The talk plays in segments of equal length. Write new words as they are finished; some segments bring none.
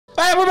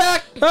Hey, we're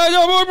back.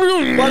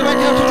 Welcome back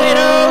to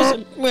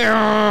potatoes.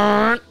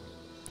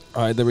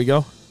 All right, there we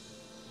go.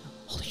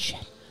 Holy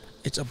shit.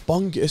 It's a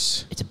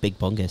bungus. It's a big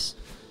bungus.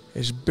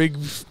 It's Big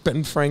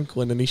Ben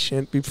Franklin, and he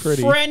shan't be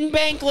pretty. Friend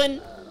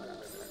Banklin.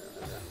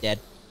 Dad.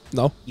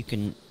 No. You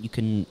can.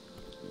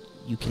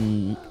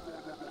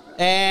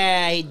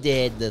 I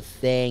did the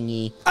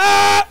thingy.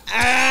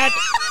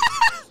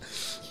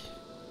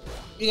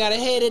 You gotta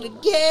hit it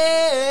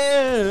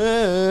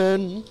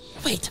again.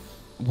 Wait.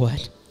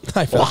 What?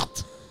 I fell.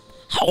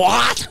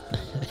 What?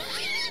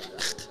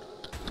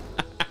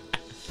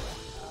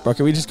 Bro,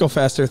 can we just go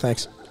faster?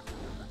 Thanks.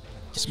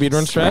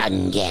 Speedrun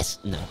strat? Yes.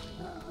 No.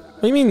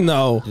 What do you mean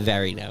no?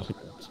 Very no.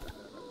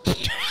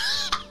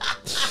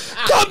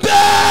 Come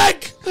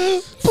back!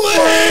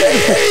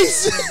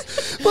 Please!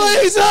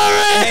 Please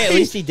hurry! Hey, at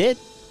least he did.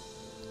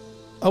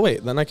 Oh,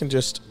 wait. Then I can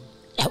just...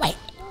 Oh, wait.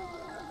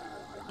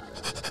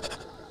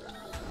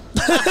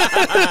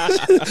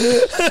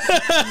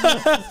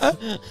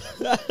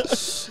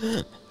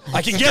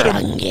 I can get him!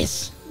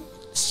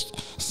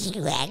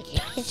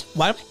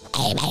 What?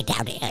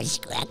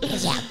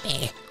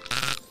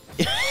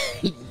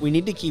 We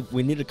need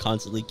to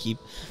constantly keep.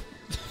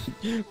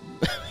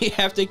 We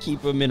have to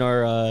keep him in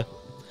our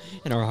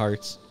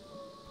hearts.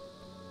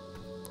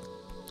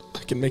 I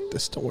can make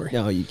this, don't worry.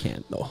 No, you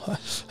can't. No, I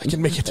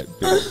can make it.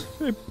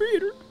 Hey,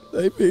 Peter.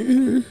 Hey,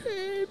 Peter.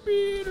 Hey,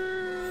 Peter.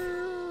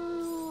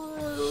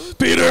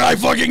 Peter, I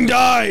fucking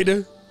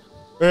died!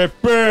 Hey,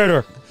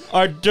 Peter.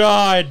 I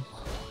died.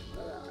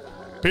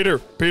 Peter,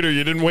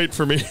 you didn't wait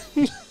for me.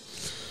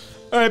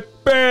 Hey,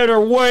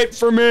 Peter, wait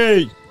for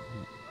me.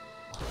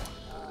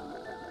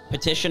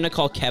 Petition to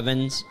call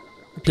Kevin's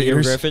Peter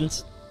Peters.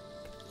 Griffins.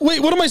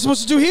 Wait, what am I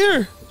supposed to do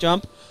here?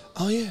 Jump.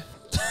 Oh, yeah.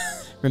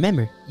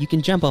 Remember, you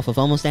can jump off of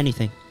almost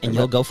anything, and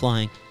you'll go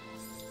flying.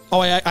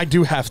 Oh, I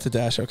do have to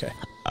dash, okay.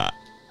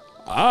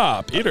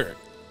 Peter.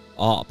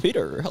 Oh,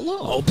 Peter, hello.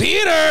 Oh,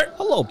 Peter!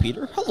 Hello,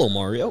 Peter. Hello,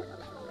 Mario.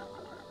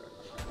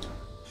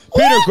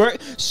 Peter,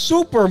 great.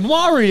 Super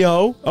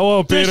Mario.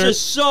 Hello, This Peter. is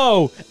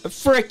so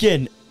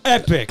freaking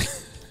epic.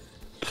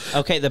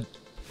 Okay, the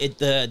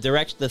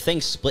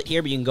thing's split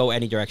here, but you can go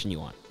any direction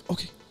you want.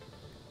 Okay.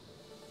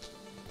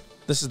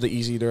 This is the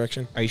easy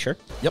direction. Are you sure?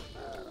 Yep.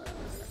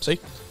 See?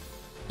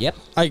 Yep.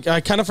 I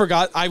kind of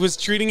forgot. I was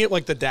treating it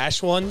like the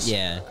dash ones.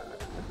 Yeah.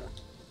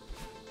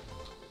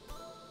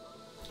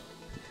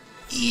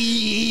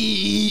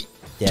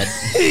 Dead.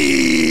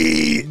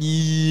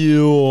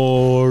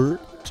 Your.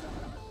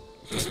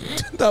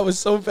 That was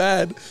so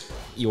bad.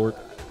 Your.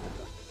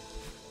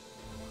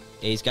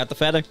 He's got the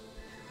feather.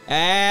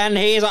 And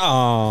he's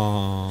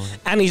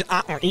And he's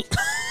ow.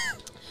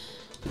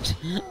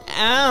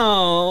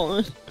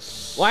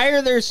 Why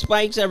are there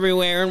spikes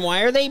everywhere and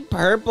why are they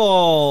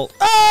purple?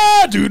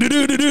 Dude.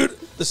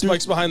 The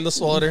spike's behind the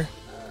slaughter.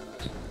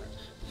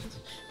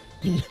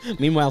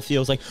 Meanwhile,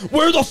 Theo's like,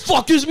 where the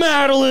fuck is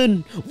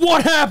Madeline?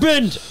 What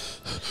happened?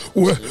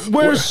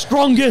 Where's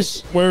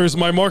Strungus? Where is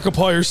my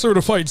Markiplier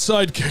certified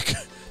sidekick?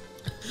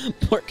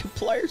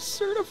 Markiplier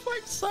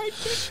certified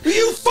sidekick?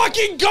 You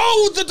fucking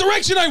go the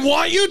direction I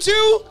want you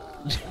to?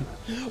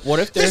 What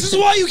if This is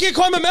why you can't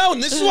climb a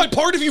mountain. This is why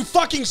part of you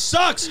fucking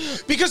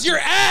sucks. Because you're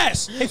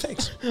ass. Hey,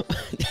 thanks.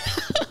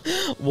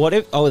 What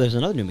if... Oh, there's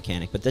another new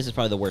mechanic, but this is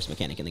probably the worst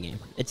mechanic in the game.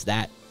 It's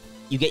that.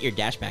 You get your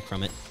dash back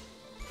from it.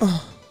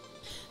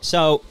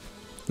 So...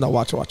 No,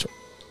 watch it.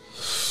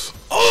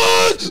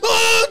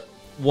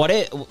 What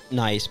if...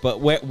 Nice, but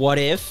what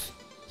if...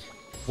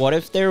 What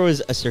if there was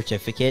a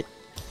certificate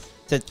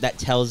that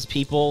tells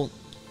people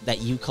that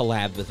you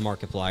collabed with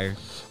Markiplier?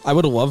 I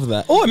would love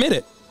that. Oh, I made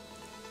it.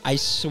 I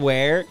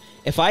swear,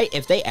 if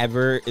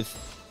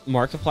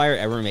Markiplier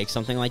ever makes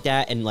something like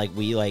that, and like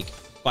we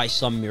by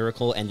some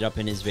miracle end up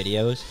in his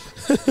videos,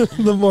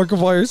 The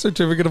Markiplier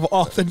certificate of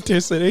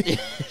authenticity.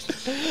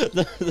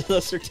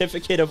 the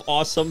certificate of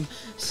awesome,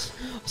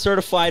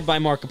 certified by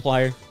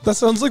Markiplier. That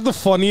sounds like the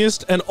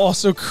funniest and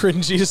also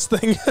cringiest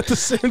thing at the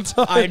same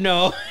time. I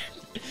know.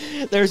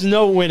 There's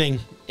no winning.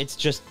 It's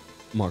just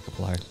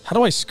Markiplier. How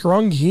do I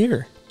scrung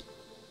here?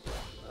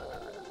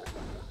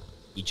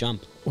 You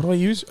jump. What do I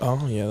use?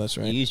 Oh, yeah, that's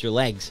You right. use your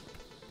legs.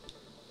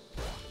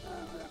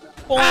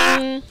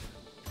 Boing.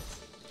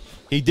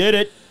 He did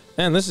it.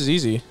 Man, this is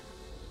easy.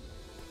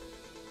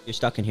 You're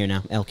stuck in here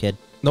now, L kid.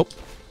 Nope.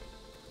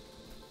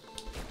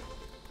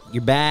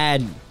 You're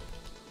bad.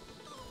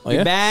 Oh,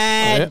 You're yeah?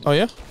 bad. Oh,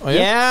 yeah? Oh, yeah?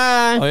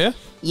 Yeah. Oh, yeah?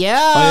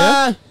 Yeah. Oh,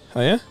 yeah?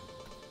 Oh, yeah?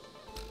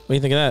 What do you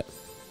think of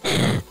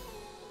that?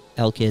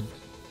 L kid.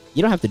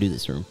 You don't have to do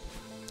this room.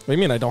 What do you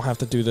mean I don't have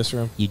to do this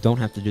room? You don't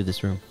have to do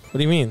this room. What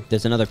do you mean?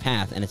 There's another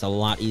path, and it's a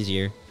lot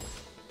easier.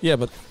 Yeah,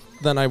 but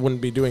then I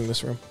wouldn't be doing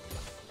this room.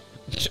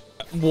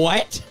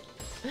 What?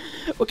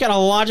 What kind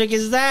of logic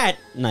is that?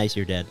 Nice,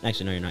 you're dead.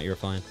 Actually, no, you're not. You're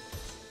fine.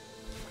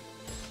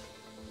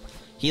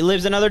 He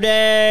lives another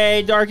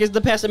day. Dark is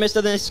the pessimist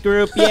of this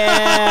group.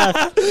 Yeah.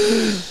 Oh,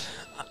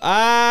 shit!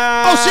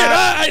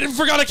 I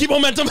forgot to keep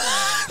momentum.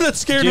 That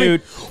scared me.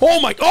 Oh,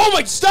 my...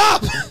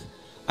 stop!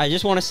 I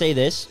just want to say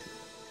this.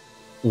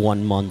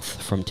 1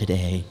 month from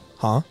today,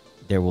 Huh?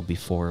 there will be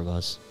 4 of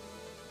us.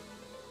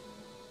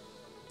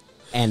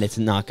 And it's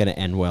not going to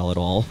end well at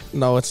all.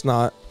 No, it's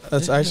not.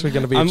 That's actually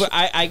going to be...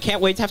 I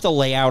can't wait to have to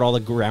lay out all the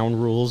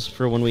ground rules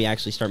for when we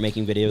actually start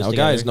making videos No,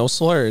 together. guys, no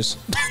slurs.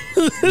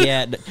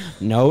 Yeah,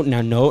 no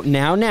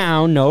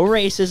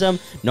racism,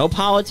 no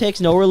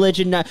politics, no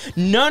religion,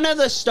 none of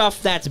the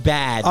stuff that's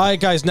bad. All right,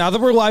 guys, now that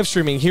we're live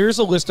streaming, here's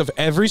a list of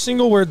every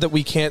single word that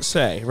we can't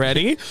say.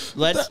 Ready?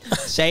 Let's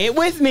say it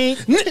with me.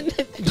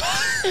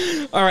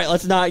 All right,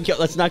 let's not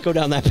go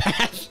down that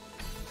path.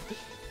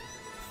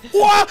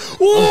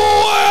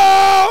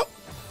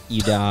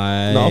 You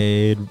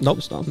died.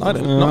 Nope. Stop. No, I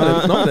didn't. No,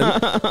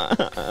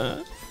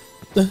 I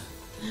didn't.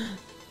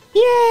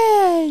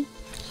 Yay!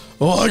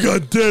 Oh, I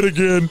got dead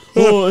again.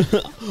 I'm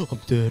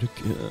dead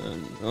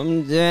again.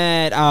 I'm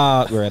dead.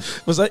 Rip.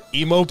 Was that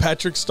emo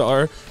Patrick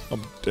Star?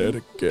 I'm dead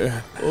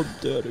again. I'm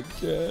dead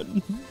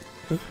again.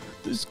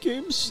 This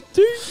game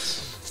stinks.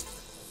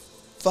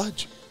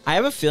 Fudge. I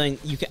have a feeling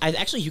you can.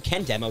 You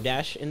can demo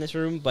dash in this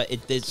room, but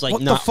it's like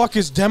what not. the fuck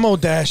is demo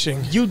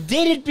dashing? You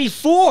did it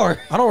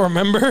before. I don't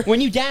remember. When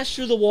you dash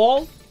through the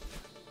wall.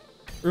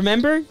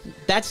 Remember?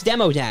 That's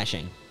demo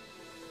dashing.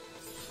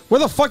 Where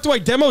the fuck do I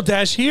demo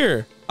dash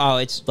here? Oh,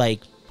 it's like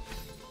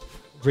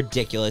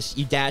ridiculous.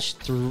 You dash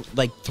through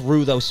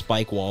through those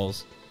spike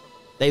walls.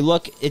 They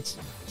look. It's.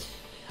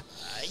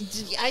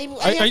 Are you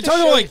talking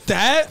about like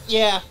that?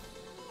 Yeah.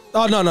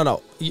 Oh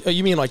no.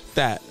 You mean like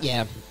that?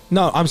 Yeah.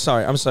 No, I'm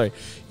sorry.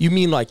 You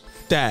mean like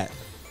that?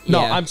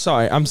 No, Yeah. I'm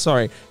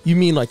sorry. You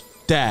mean like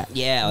that?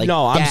 Yeah. Like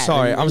no, I'm that.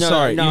 sorry. No,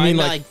 sorry. no, you mean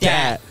I like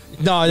that?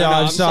 No,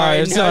 I'm sorry.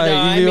 I'm sorry.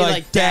 I you mean mean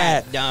like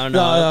that? No.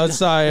 No, I'm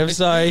sorry. I'm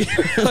sorry.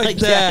 like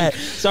that.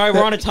 Sorry,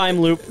 we're on a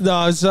time loop. No,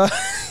 I'm sorry.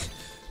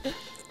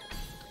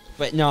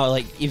 But no,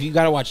 like if you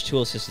gotta watch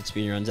tool assisted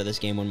speedruns of this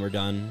game when we're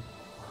done.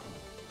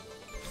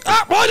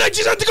 I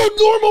just have to go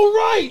normal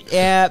right.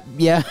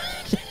 Yeah.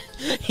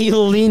 He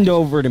leaned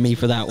over to me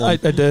for that one.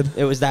 I did.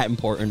 It was that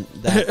important.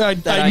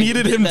 That, I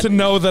needed him to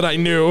know that I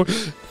knew.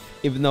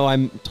 Even though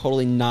I'm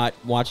totally not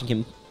watching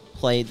him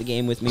play the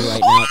game with me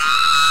right now.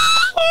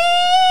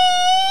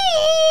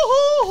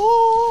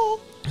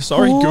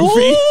 Sorry,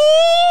 Goofy.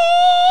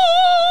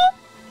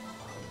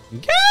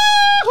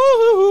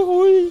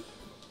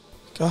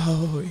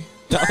 Gahoy.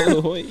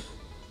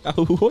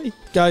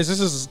 Guys, this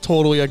is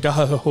totally a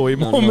Gahoy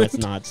moment. No, it's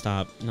not.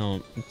 Stop.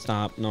 No,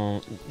 stop.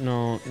 No.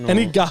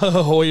 Any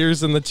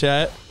Gahoyers in the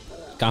chat?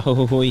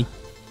 Gahoy.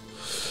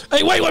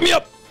 Hey, wait, let me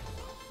up.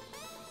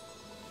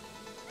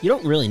 You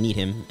don't really need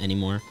him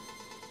anymore.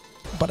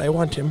 But I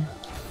want him.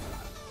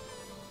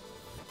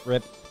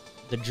 Rip.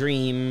 The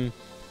dream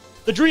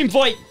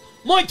fight.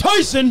 Mike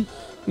Tyson.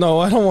 No,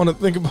 I don't want to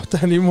think about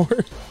that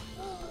anymore.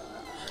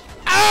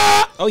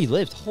 Ah! Oh, you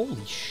lived.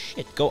 Holy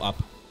shit. Go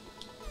up.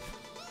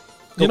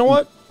 You know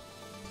what?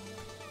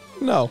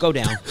 No. Go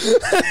down.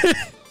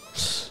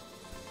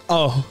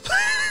 Oh.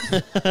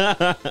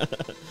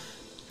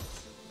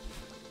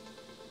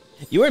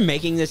 You are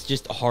making this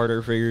just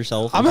harder for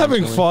yourself. I'm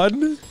having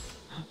fun.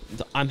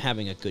 I'm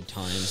having a good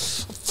time.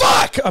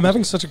 Fuck! I'm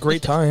having such a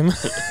great time.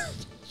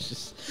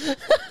 Just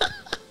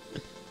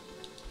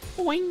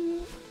Boing.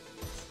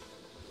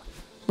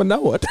 But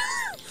now what?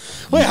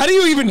 Wait, how do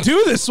you even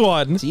do this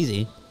one? It's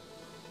easy.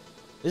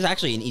 This is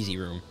actually an easy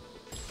room.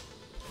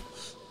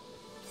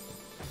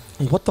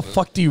 What the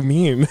fuck do you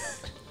mean?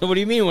 What do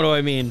you mean? What do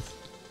I mean?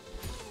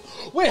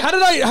 Wait, how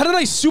did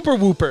I super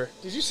whooper?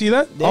 Did you see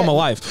that? Yeah. Oh, I'm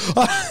alive.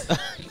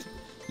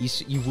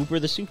 You whooper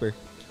the super.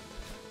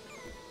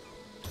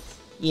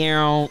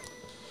 Yeah.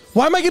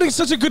 Why am I getting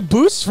such a good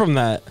boost from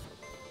that?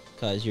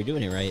 Because you're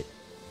doing it right.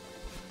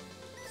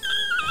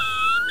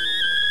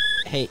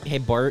 Hey,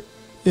 Bart.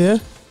 Yeah?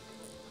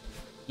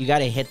 You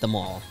gotta hit them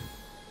all.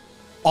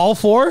 All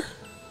 4?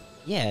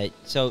 Yeah,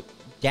 so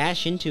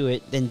dash into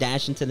it, then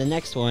dash into the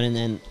next one, and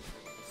then...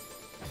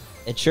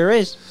 It sure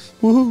is.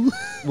 Woohoo.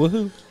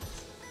 Woohoo.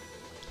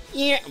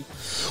 Yeah.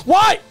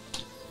 What?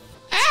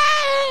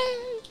 Ah!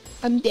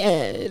 I'm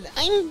dead.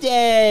 I'm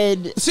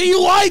dead. See,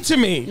 you lied to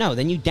me. No,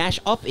 then you dash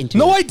up into it.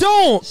 No, I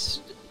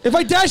don't. If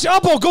I dash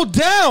up, I'll go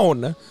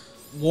down.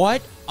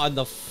 What on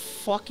the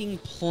fucking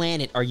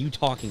planet are you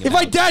talking about? If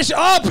I dash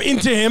up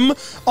into him,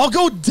 I'll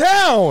go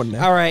down.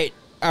 All right.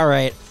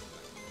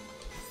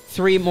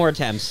 3 more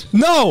attempts.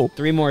 No.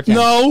 3 more attempts.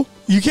 No.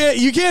 You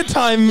can't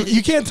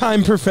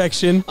time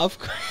perfection. Of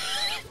course.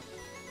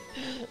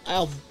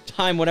 I'll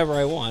time whatever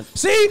I want.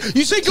 See?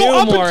 You say 2 go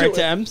up more into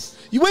attempts.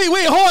 You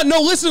wait, hold on.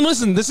 No,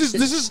 listen. This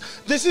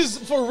is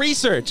for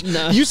research.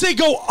 No. You say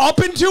go up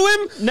into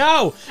him?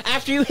 No,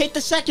 after you hit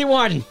the second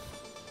one.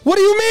 What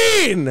do you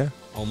mean?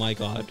 Oh my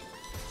god.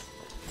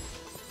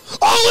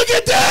 Oh, look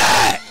at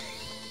that!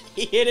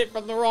 He hit it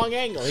from the wrong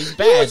angle. He's You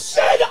bad.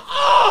 said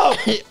up!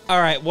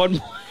 All right, one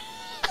more.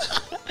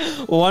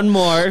 One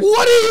more.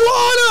 What are you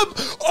on him?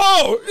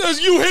 Oh,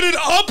 you hit it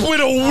up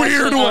with a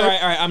weird one. All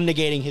right. I'm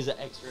negating his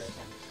extra attempt.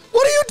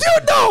 What are you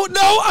doing?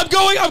 No, I'm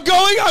going.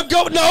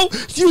 No,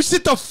 you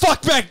sit the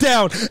fuck back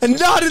down and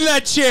not in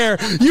that chair.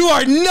 You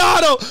are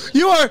not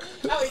you are.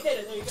 Oh, he did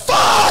it. There you go.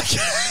 Fuck!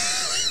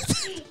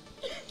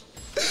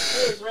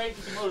 It was right.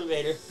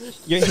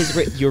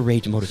 motivator. Your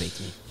rage motivates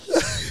me.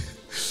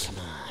 Come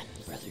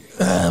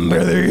on,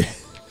 brother. Brother.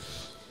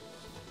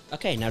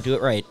 Okay, now do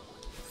it right.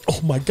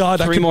 Oh my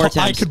God! Three more I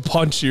attempts. could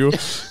punch you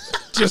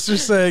just for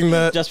saying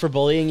that. Just for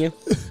bullying you?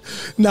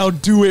 Now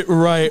do it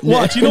right.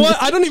 Watch. You know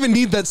what? I don't even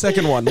need that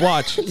second one.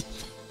 Watch.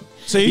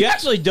 See? You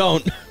actually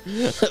don't.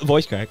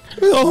 Voice crack.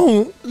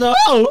 No.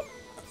 No.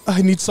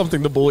 I need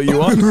something to bully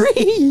you on.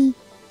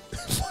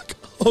 Fuck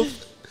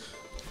off.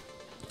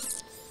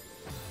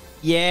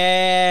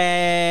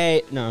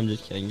 Yay! No, I'm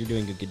just kidding. You're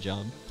doing a good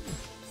job.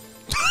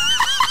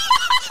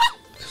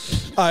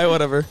 Alright,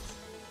 whatever.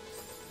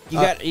 You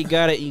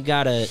got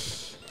it.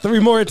 3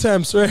 more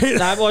attempts, right?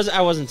 No,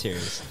 I wasn't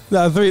serious.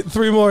 No,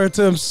 three more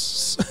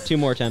attempts. 2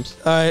 more attempts.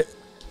 Alright.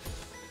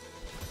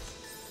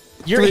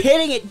 You're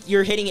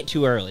hitting it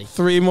too early.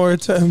 3 more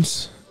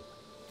attempts.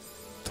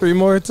 3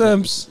 more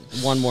attempts.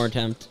 1 more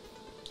attempt.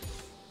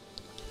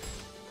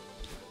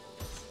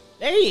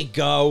 There you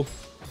go.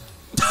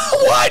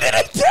 Why did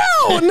it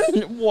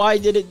down? Why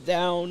did it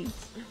down?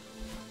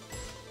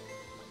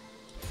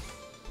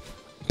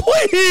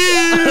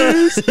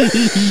 Please!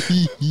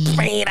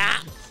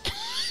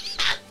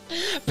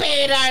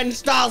 Peter,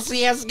 install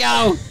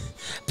CSGO.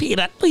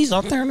 Peter, please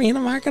don't turn me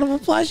into marketable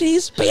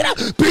plushies. Peter!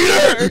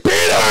 Peter!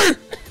 Peter!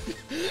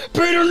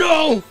 Peter,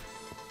 no!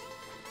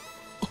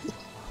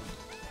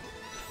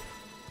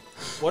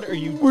 What are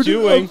you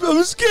doing?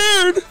 I'm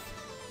scared.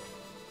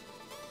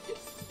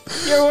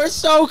 You were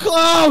so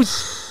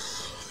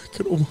close. I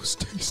could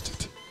almost taste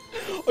it.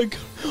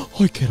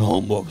 I can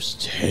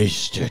almost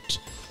taste it.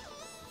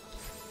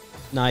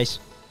 Nice.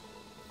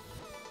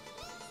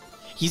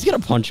 He's gonna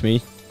punch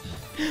me.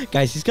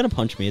 Guys, he's gonna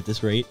punch me at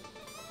this rate.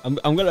 I'm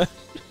gonna...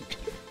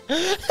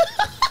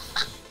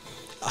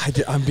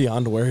 I'm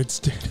beyond words,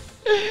 dude.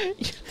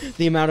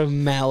 The amount of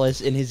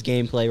malice in his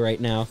gameplay right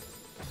now.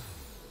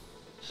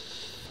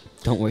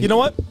 Don't worry. You know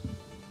what?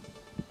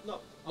 No,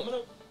 I'm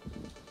gonna...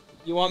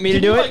 You want me to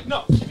do it? Like,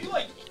 no, give me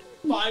like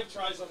 5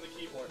 tries on the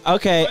keyboard.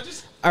 Okay.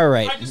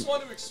 Alright. I just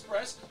want to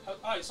express...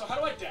 Alright, so how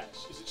do I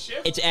dash? Is it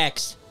shift? It's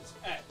X. It's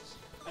X.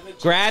 And then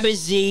Grab is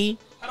Z,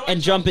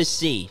 and jump is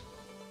C.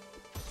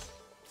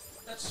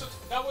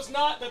 That was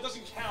not... That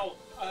doesn't count.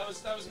 That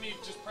was me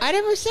just... I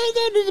never said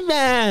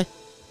that.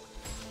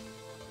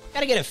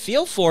 Gotta get a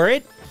feel for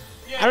it.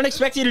 Yeah, I don't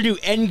expect you to do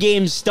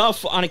endgame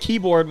stuff on a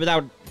keyboard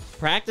without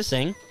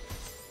practicing.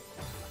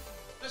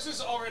 This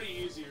is already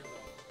easier,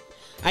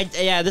 though.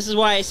 Yeah, this is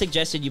why I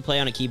suggested you play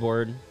on a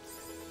keyboard.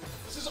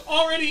 This is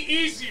already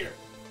easier.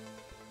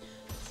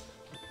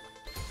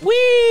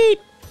 Weed!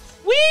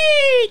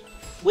 Weed!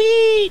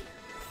 Weed!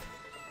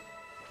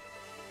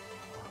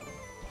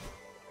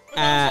 But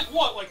that was like,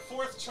 what, like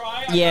 4th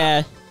try?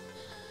 Yeah.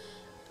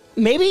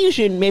 Maybe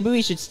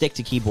we should stick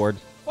to keyboard.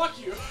 Fuck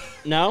you.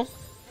 No?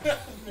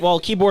 Well,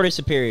 keyboard is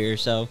superior,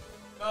 so.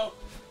 No.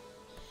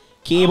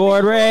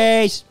 Keyboard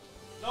race!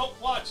 Nope,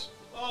 watch.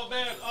 Oh,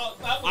 man. Oh,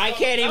 that was I done.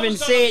 can't That even was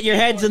done see on it. Your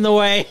keyboard. head's in the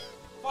way.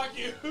 Fuck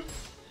you.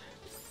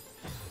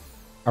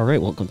 All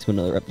right, welcome to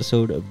another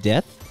episode of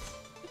Death.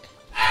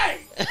 Hey!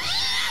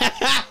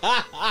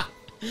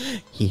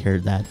 He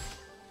heard that.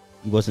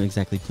 He wasn't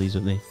exactly pleased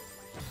with me.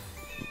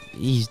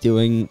 He's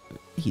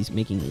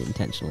making it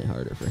intentionally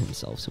harder for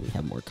himself so we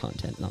have more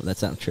content. No,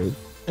 that's not true.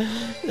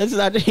 That's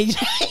not. He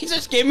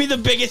just gave me the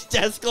biggest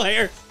desk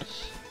glare.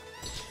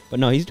 But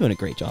no, he's doing a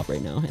great job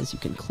right now, as you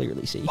can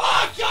clearly see.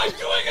 Fuck! I'm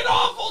doing an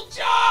awful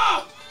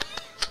job!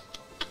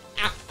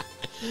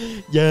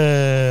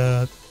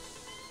 Yeah.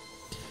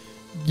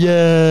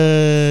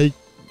 Yeah.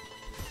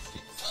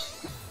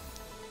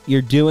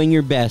 You're doing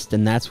your best,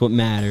 and that's what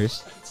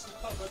matters.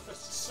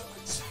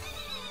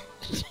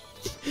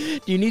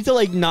 Do you need to,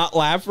 like, not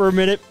laugh for a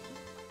minute?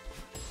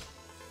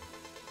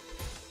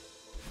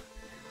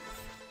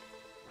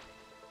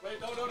 Wait,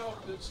 no.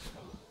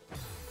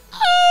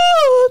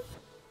 Oh!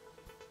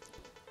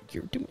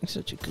 You're doing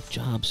such a good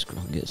job,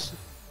 Scrungus.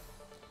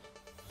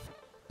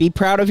 Be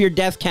proud of your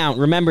death count.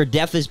 Remember,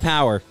 death is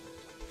power.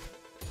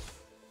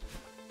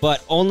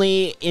 But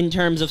only in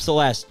terms of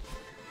Celeste.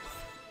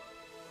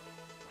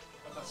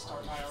 Let's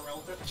start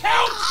IRL.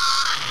 Count!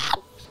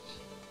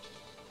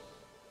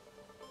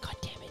 God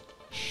damn it.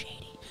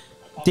 Shady.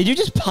 Did you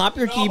just pop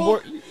your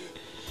keyboard?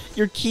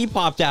 Your key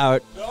popped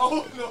out.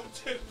 No, it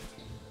didn't.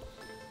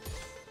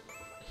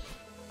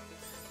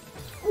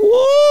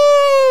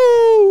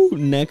 Woo!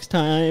 Next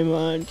time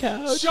on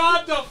Couch.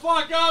 Shut the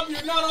fuck up!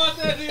 You're not on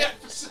that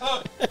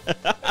episode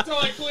until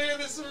I clear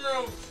this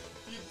room.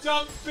 You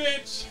dumb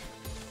bitch.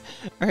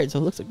 Alright, so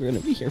it looks like we're going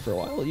to be here for a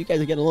while. You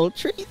guys are getting a little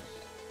treat.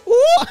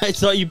 Ooh, I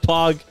saw you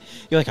pog.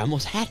 You're like, I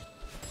almost had it.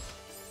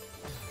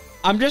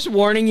 I'm just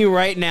warning you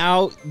right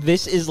now,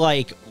 this is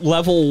like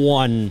level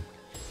 1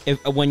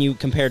 when you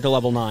compare to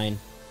level 9.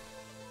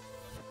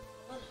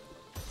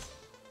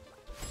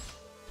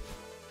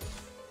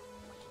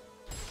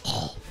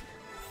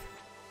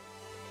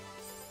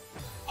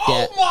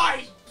 Oh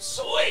my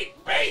sweet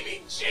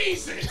baby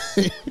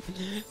Jesus!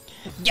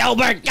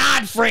 Gilbert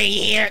Godfrey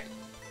here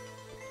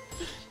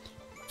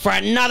for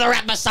another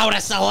episode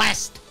of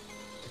Celeste.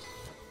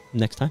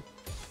 Next time.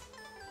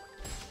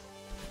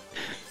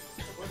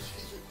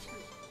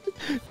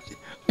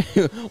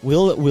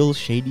 Will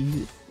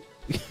Shady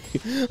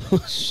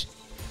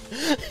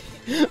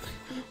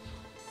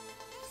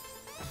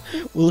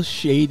will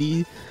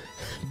Shady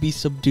be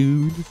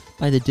subdued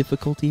by the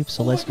difficulty of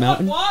Celeste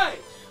Mountain? Why?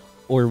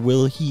 Or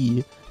will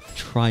he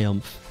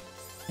triumph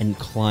and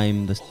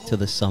climb to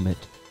the summit?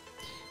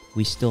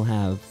 We still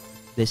have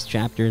this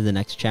chapter, the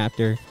next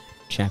chapter,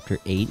 chapter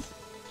 8,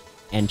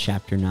 and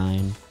chapter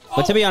 9.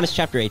 But to be honest,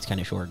 chapter 8's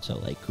kind of short, so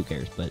like, who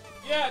cares? But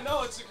yeah,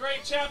 no, it's a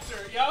great chapter.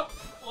 Yup.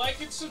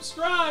 Like and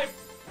subscribe.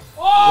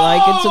 Oh!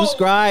 like and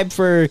subscribe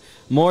for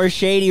more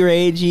Shady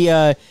Rage.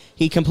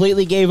 He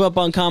completely gave up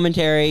on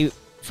commentary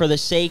for the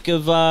sake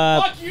of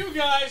Fuck you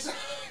guys.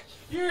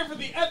 You're here for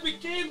the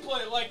epic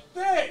gameplay like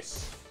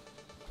this.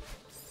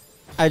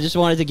 I just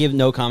wanted to give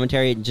no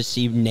commentary and just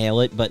see you nail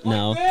it, but Like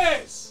no.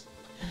 this.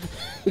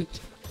 No,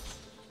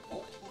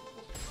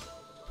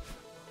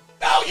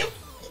 you.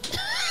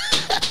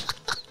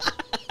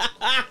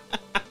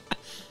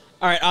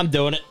 All right, I'm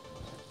doing it.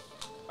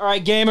 All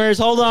right, gamers,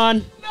 hold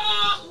on.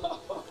 No.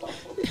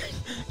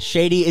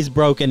 Shady is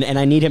broken, and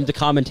I need him to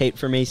commentate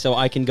for me so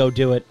I can go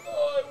do it.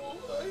 I will.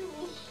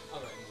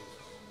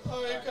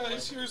 All right,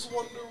 guys. Here's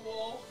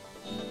Wonderwall.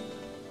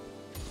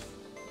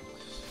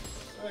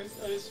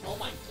 Oh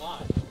my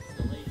god.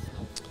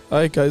 All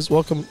right, guys,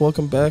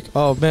 welcome back.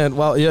 Oh man,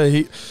 wow, yeah,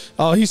 he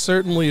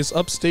certainly is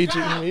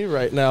upstaging me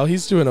right now.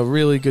 He's doing a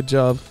really good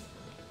job.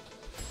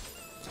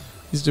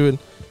 He's doing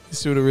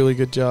a really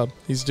good job.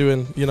 He's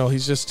doing,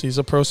 he's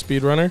a pro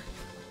speedrunner.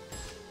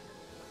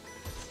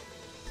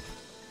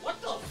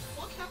 What the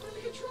fuck happened to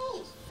the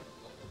controls?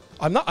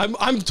 I'm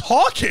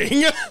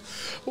talking.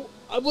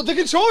 Well, the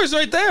controller's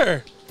right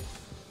there.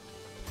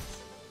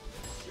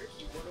 Is your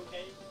keyboard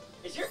okay?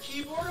 Is your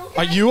keyboard okay?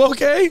 Are you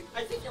okay?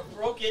 I think you're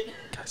broken.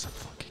 Guys, I'm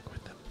fucking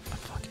with them.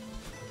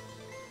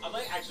 I'm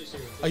like actually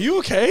serious. Are you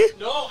okay?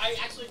 No, I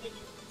actually think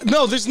you.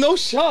 No, there's no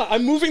shot.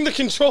 I'm moving the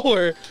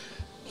controller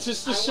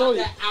just to show you.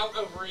 that out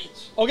of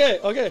reach. Okay.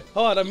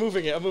 Hold on, I'm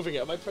moving it. I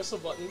might press a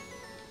button.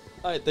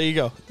 All right, there you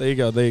go.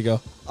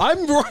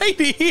 I'm right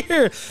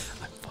here. I'm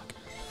fucking.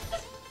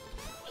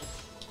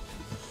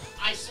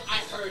 I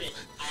heard it.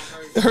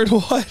 Heard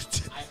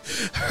what?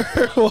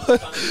 Heard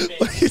what?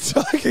 What are you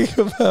talking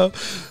about?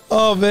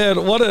 Oh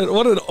man, what an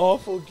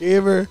awful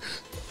gamer.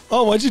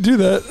 Oh, why'd you do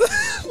that?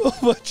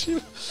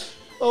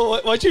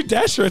 Why'd you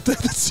dash right there?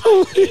 That's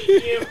so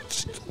weird.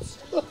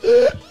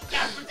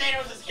 Couch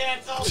Potatoes is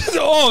canceled.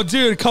 Oh,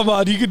 dude, come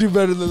on. You can do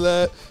better than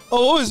that.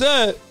 Oh, what was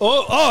that?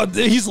 Oh,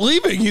 he's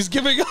leaving. He's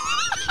giving up.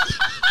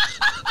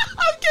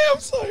 Okay, I'm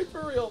sorry.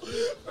 For real.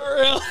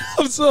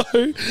 I'm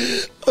sorry.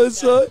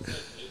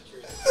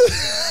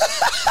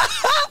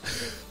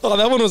 Oh,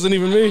 that one wasn't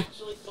even me. I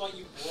actually thought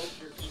you broke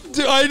your keyboard.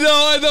 Dude, I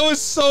know. That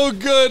was so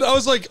good. I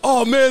was like,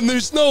 oh, man,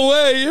 there's no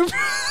way.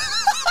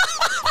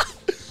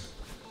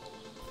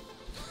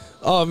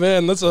 Oh,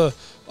 man,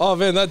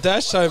 that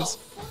dash times.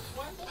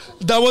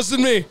 That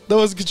wasn't me. That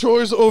was the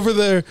controllers over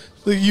there.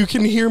 You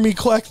can hear me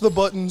clack the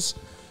buttons.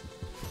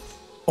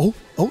 Oh,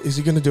 is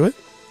he gonna do it?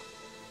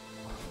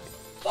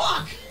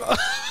 Fuck!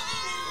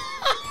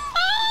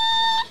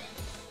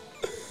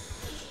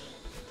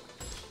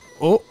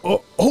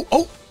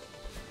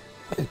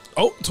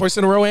 Oh, twice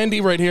in a row,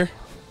 Andy, right here.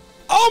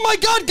 Oh my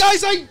God,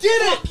 guys, I did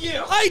it! Fuck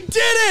you. I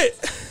did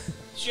it!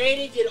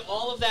 Shady did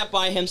all of that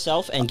by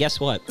himself, and guess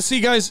what? See,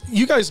 guys,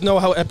 you guys know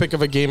how epic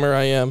of a gamer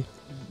I am.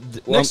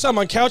 Next time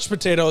on Couch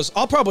Potatoes,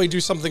 I'll probably do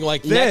something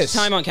like this. Next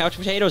time on Couch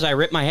Potatoes, I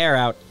rip my hair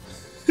out.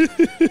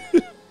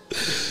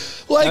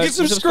 Like and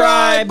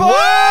subscribe.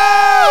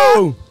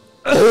 Woo!